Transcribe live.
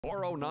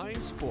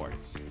409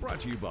 Sports, brought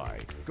to you by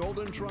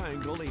Golden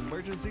Triangle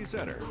Emergency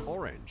Center,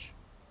 Orange.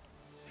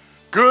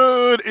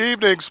 Good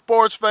evening,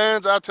 sports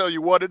fans. I tell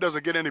you what, it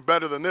doesn't get any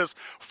better than this.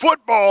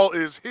 Football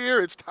is here.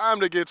 It's time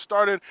to get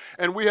started,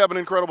 and we have an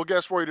incredible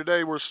guest for you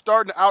today. We're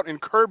starting out in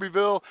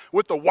Kirbyville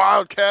with the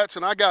Wildcats,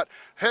 and I got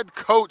head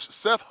coach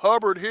Seth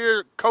Hubbard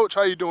here. Coach,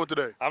 how you doing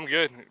today? I'm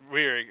good.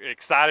 We're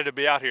excited to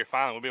be out here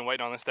finally. We've been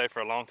waiting on this day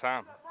for a long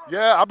time.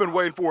 Yeah, I've been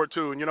waiting for it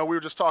too. And, you know, we were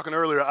just talking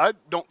earlier. I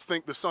don't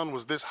think the sun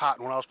was this hot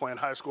when I was playing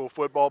high school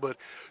football. But,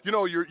 you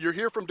know, you're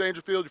here from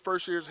Dangerfield, your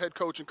first year as head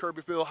coach in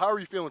Kirbyville. How are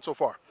you feeling so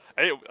far?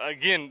 Hey,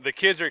 again, the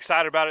kids are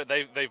excited about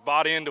it. They've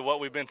bought into what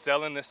we've been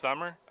selling this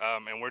summer,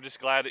 and we're just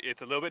glad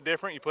it's a little bit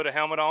different. You put a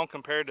helmet on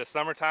compared to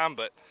summertime,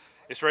 but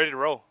it's ready to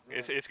roll.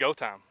 It's go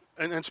time.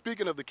 And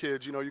speaking of the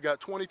kids, you know, you got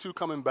 22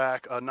 coming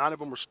back. 9 of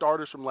them were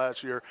starters from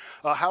last year.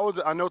 How is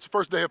it? I know it's the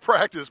first day of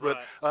practice,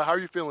 but how are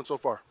you feeling so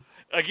far?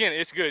 Again,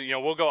 it's good. You know,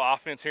 we'll go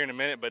offense here in a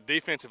minute, but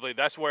defensively,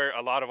 that's where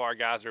a lot of our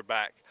guys are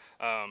back.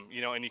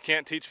 You know, and you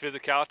can't teach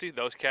physicality.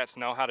 Those cats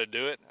know how to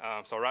do it.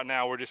 So right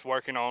now we're just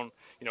working on,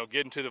 you know,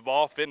 getting to the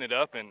ball, fitting it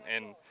up,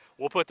 and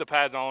we'll put the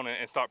pads on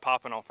and start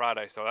popping on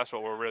Friday. So that's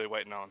what we're really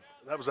waiting on.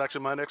 That was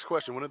actually my next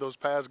question. When did those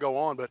pads go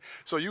on? But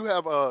so you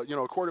have, you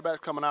know, a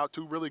quarterback coming out,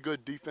 2 really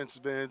good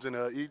defensive ends, and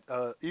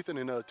Ethan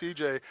and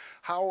TJ.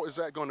 How is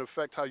that going to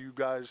affect how you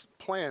guys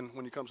plan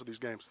when it comes to these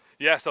games?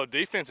 Yeah, so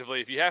defensively,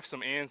 if you have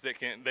some ends that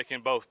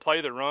can both play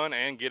the run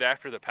and get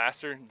after the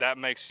passer, that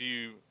makes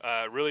you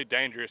really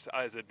dangerous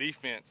as a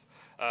defense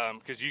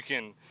because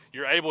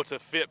you're able to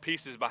fit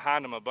pieces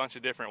behind them a bunch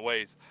of different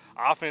ways.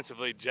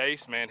 Offensively,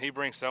 Jace, man, he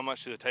brings so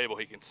much to the table.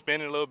 He can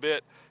spin it a little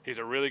bit. He's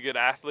a really good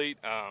athlete.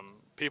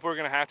 People are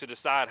going to have to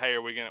decide, hey,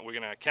 we're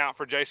going to account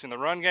for Jace in the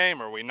run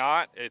game or are we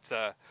not?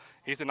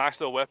 He's a nice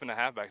little weapon to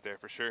have back there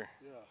for sure.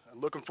 Yeah, I'm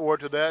looking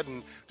forward to that.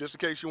 And just in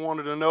case you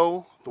wanted to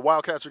know, the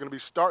Wildcats are going to be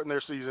starting their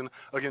season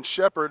against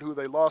Shepherd, who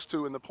they lost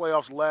to in the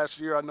playoffs last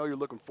year. I know you're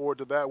looking forward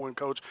to that one,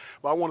 Coach.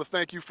 But I want to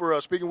thank you for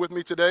speaking with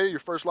me today, your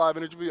first live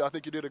interview. I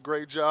think you did a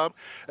great job.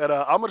 And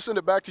I'm going to send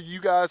it back to you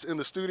guys in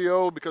the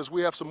studio because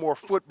we have some more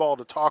football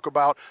to talk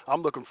about.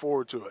 I'm looking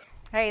forward to it.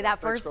 Hey,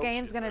 that first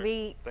game's going to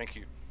be thank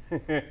you.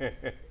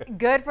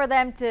 Good for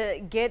them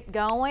to get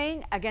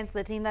going against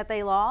the team that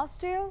they lost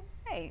to.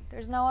 Hey,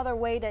 there's no other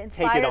way to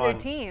inspire their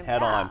team.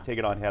 Head on. Take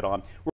it on head on.